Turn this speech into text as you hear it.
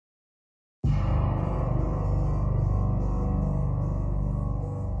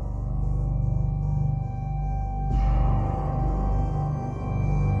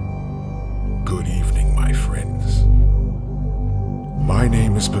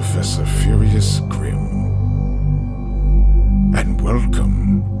is Professor Furious Grimm, and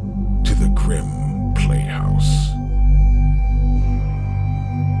welcome to the Grimm Playhouse.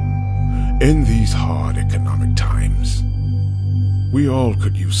 In these hard economic times, we all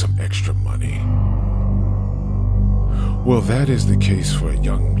could use some extra money. Well, that is the case for a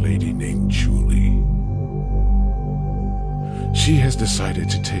young lady named Julie. She has decided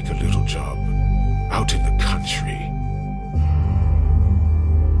to take a little job out in the country.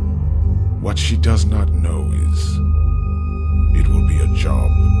 What she does not know is, it will be a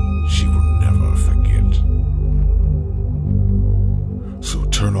job she will never forget. So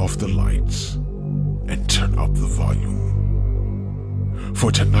turn off the lights and turn up the volume.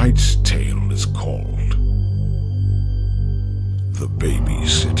 For tonight's tale is called The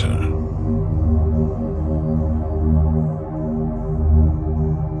Babysitter.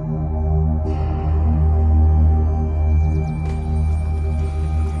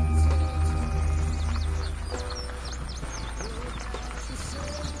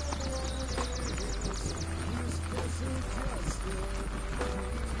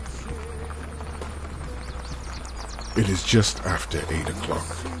 It is just after 8 o'clock.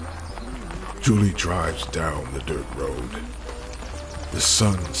 Julie drives down the dirt road. The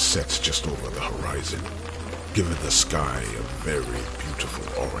sun sets just over the horizon, giving the sky a very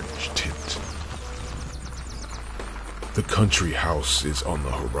beautiful orange tint. The country house is on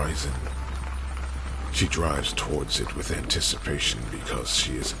the horizon. She drives towards it with anticipation because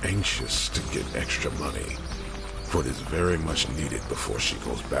she is anxious to get extra money, for it is very much needed before she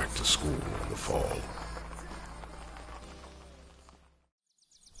goes back to school in the fall.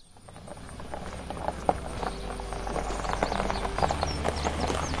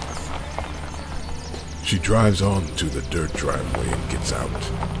 She drives on to the dirt driveway and gets out.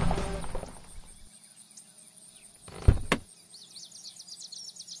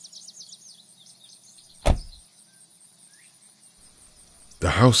 The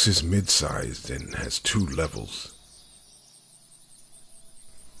house is mid-sized and has 2 levels.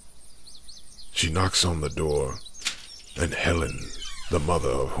 She knocks on the door, and Helen, the mother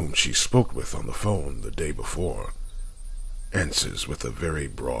of whom she spoke with on the phone the day before, answers with a very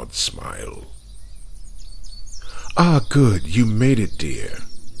broad smile. "Ah, good, you made it, dear.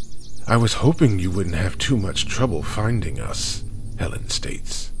 I was hoping you wouldn't have too much trouble finding us," Helen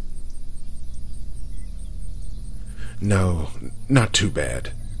states. "No, not too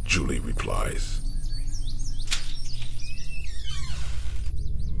bad," Julie replies.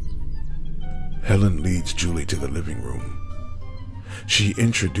 Helen leads Julie to the living room. She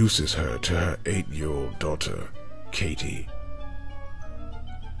introduces her to her 8-year-old daughter, Katie.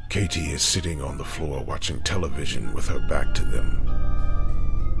 Katie is sitting on the floor watching television with her back to them.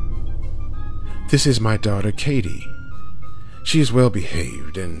 "This is my daughter, Katie. She is well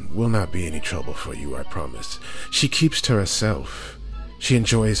behaved and will not be any trouble for you, I promise. She keeps to herself. She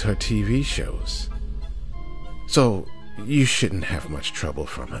enjoys her TV shows. So you shouldn't have much trouble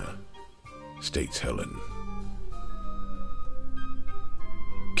from her," states Helen.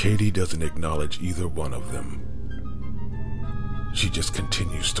 Katie doesn't acknowledge either one of them. She just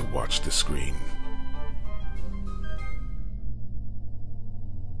continues to watch the screen.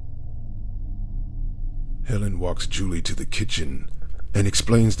 Helen walks Julie to the kitchen and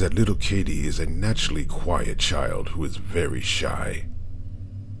explains that little Katie is a naturally quiet child who is very shy.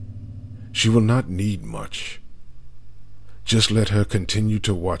 She will not need much. Just let her continue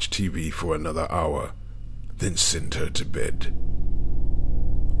to watch TV for another hour, then send her to bed.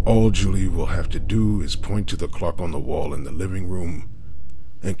 All Julie will have to do is point to the clock on the wall in the living room,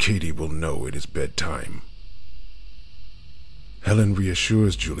 and Katie will know it is bedtime. Helen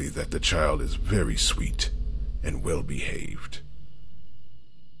reassures Julie that the child is very sweet and well behaved.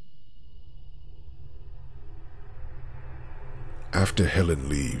 After Helen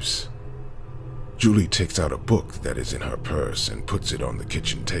leaves, Julie takes out a book that is in her purse and puts it on the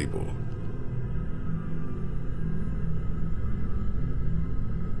kitchen table.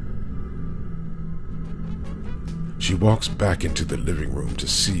 She walks back into the living room to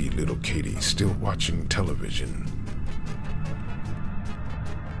see little Katie still watching television.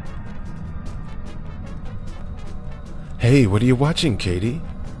 "Hey, what are you watching, Katie?"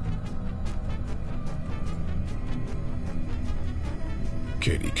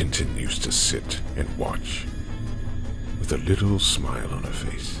 Katie continues to sit and watch, with a little smile on her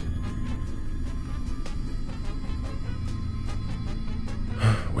face.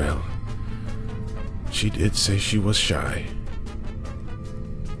 Well, she did say she was shy.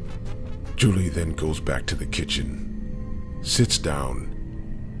 Julie then goes back to the kitchen, sits down,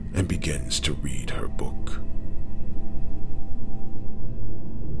 and begins to read her book.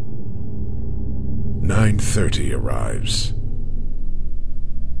 9:30 arrives.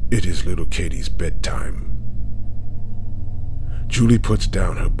 It is little Katie's bedtime. Julie puts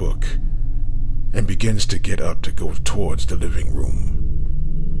down her book and begins to get up to go towards the living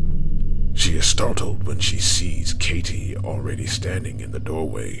room. She is startled when she sees Katie already standing in the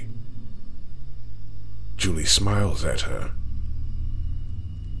doorway. Julie smiles at her.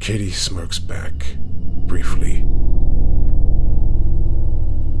 Katie smirks back, briefly.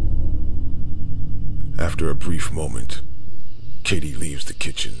 After a brief moment, Katie leaves the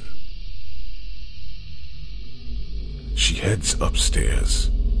kitchen. She heads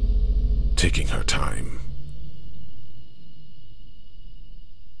upstairs, taking her time.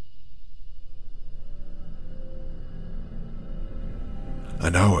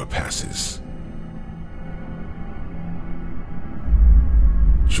 An hour passes.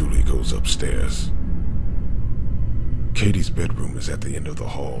 Julie goes upstairs. Katie's bedroom is at the end of the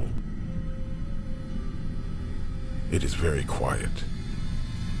hall. It is very quiet.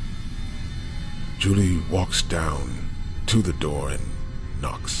 Julie walks down to the door and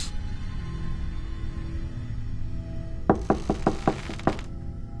knocks.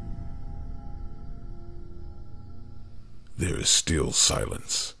 There is still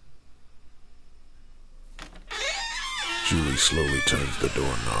silence. Julie slowly turns the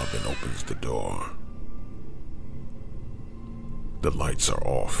doorknob and opens the door. The lights are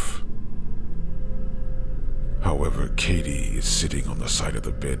off. However, Katie is sitting on the side of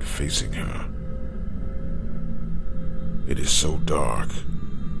the bed facing her. It is so dark,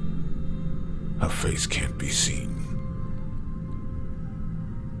 her face can't be seen.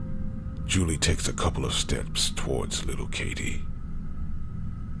 Julie takes a couple of steps towards little Katie.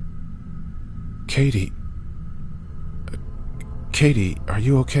 Katie, are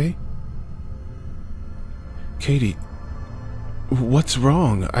you okay? Katie, what's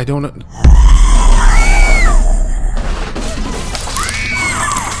wrong? I don't...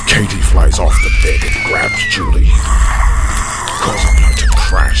 Katie flies off the bed and grabs Julie, causing her to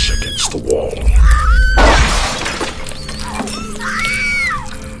crash against the wall.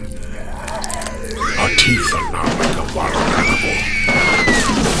 Her teeth are now like a wild animal.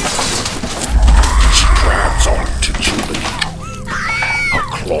 She grabs onto Julie. Her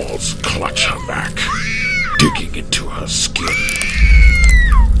claws clutch her back, digging into her skin.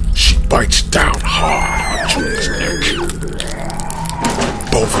 She bites down hard on Julie's neck.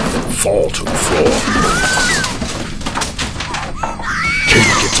 Both of them fall to the floor.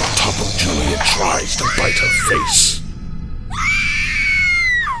 Katie gets on top of Julie and tries to bite her face.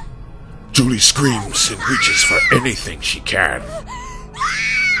 Julie screams and reaches for anything she can.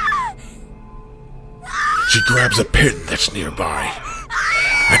 She grabs a pin that's nearby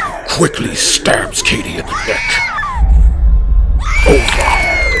and quickly stabs Katie in the neck. Over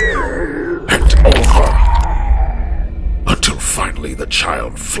and over. Until finally the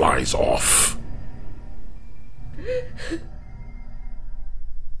child flies off.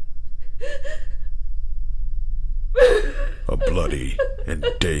 A bloody and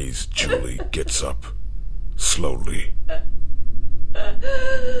dazed Julie gets up, slowly.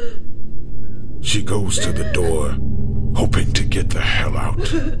 She goes to the door, hoping to get the hell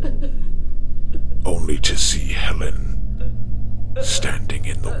out, only to see Helen standing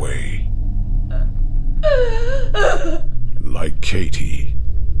in the way. Like Katie,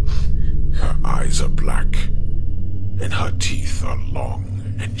 her eyes are black, and her teeth are long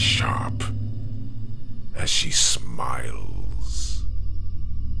and sharp as she smiles.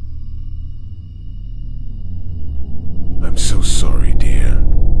 I'm so sorry, dear.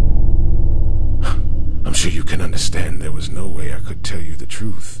 I'm sure you can understand there was no way I could tell you the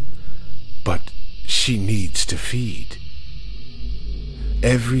truth, but she needs to feed.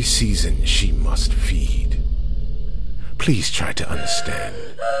 Every season she must feed. Please try to understand.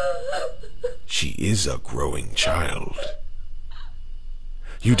 She is a growing child.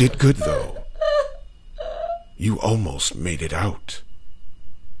 You did good, though. You almost made it out.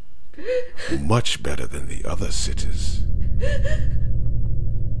 Much better than the other sitters.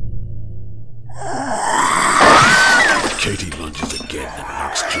 Katie lunges again and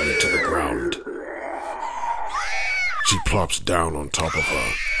knocks Julie to the ground. She plops down on top of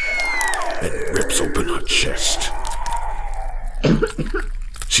her and rips open her chest.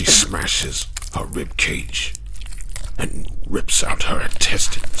 She smashes her rib cage and rips out her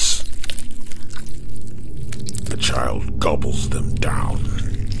intestines. The child gobbles them down,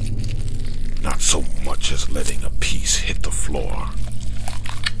 not so much as letting a piece hit the floor.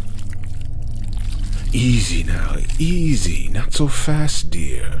 Easy now, easy, not so fast,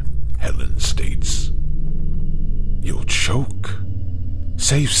 dear, Helen states. You'll choke.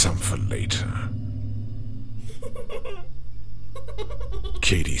 Save some for later.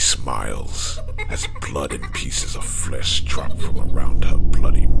 Katie smiles as blood and pieces of flesh drop from around her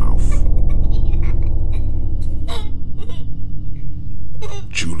bloody mouth.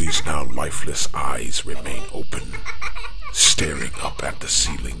 Julie's now lifeless eyes remain open, staring up at the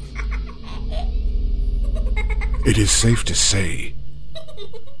ceiling. It is safe to say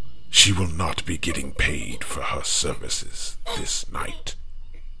she will not be getting paid for her services this night.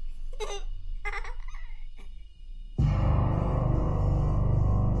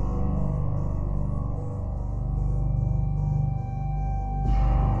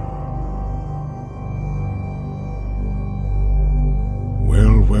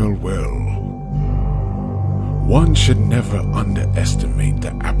 Well. One should never underestimate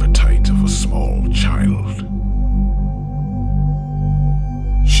the appetite of a small child.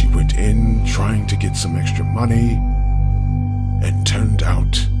 She went in trying to get some extra money and turned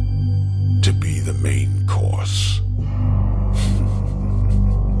out to be the main course.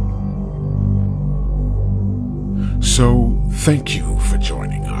 So, thank you for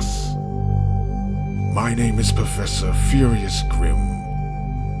joining us. My name is Professor Furious Grimm,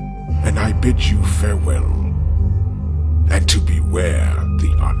 and I bid you farewell, and to beware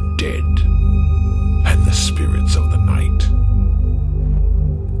the undead and the spirits of the night.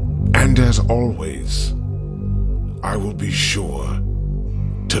 And as always, I will be sure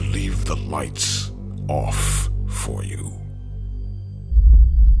to leave the lights off for you.